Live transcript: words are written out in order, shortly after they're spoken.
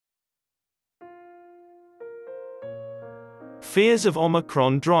Fears of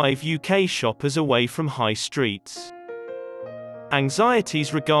Omicron drive UK shoppers away from high streets.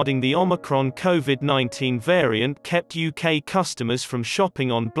 Anxieties regarding the Omicron COVID-19 variant kept UK customers from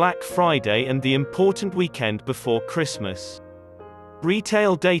shopping on Black Friday and the important weekend before Christmas.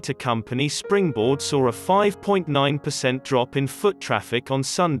 Retail data company Springboard saw a 5.9% drop in foot traffic on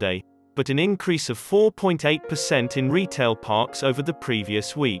Sunday, but an increase of 4.8% in retail parks over the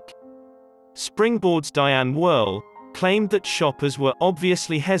previous week. Springboard's Diane Wehrle claimed that shoppers were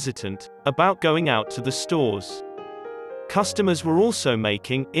obviously hesitant about going out to the stores. Customers were also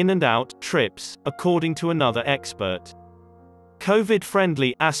making in-and-out trips, according to another expert.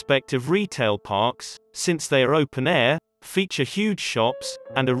 COVID-friendly aspect of retail parks, since they are open-air, feature huge shops,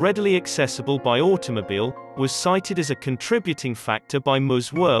 and are readily accessible by automobile, was cited as a contributing factor by Ms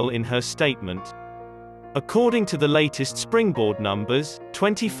Wehrle in her statement. According to the latest Springboard numbers,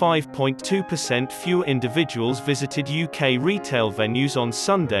 25.2% fewer individuals visited UK retail venues on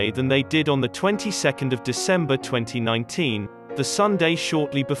Sunday than they did on the 22nd of December 2019, the Sunday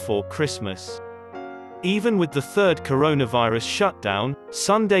shortly before Christmas. Even with the third coronavirus shutdown,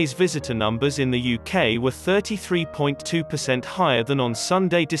 Sunday's visitor numbers in the UK were 33.2% higher than on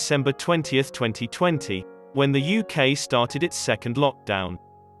Sunday, December 20, 2020, when the UK started its second lockdown.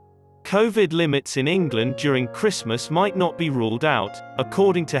 COVID limits in England during Christmas might not be ruled out,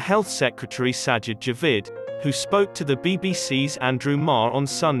 according to Health Secretary Sajid Javid, who spoke to the BBC's Andrew Marr on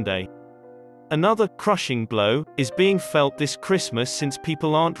Sunday. Another crushing blow is being felt this Christmas since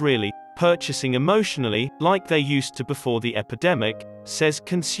people aren't really purchasing emotionally like they used to before the epidemic, says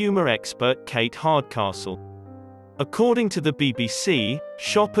consumer expert Kate Hardcastle. According to the BBC,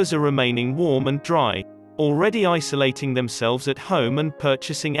 shoppers are remaining warm and dry, already isolating themselves at home and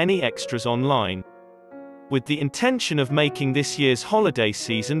purchasing any extras online. With the intention of making this year's holiday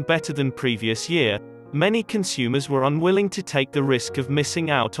season better than previous year, many consumers were unwilling to take the risk of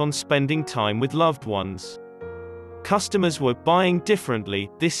missing out on spending time with loved ones. Customers were buying differently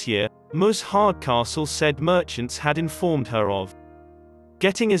this year, Ms Hardcastle said merchants had informed her of.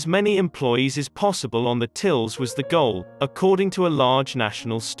 Getting as many employees as possible on the tills was the goal, according to a large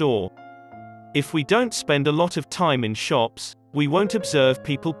national store. If we don't spend a lot of time in shops, we won't observe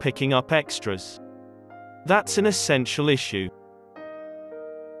people picking up extras. That's an essential issue.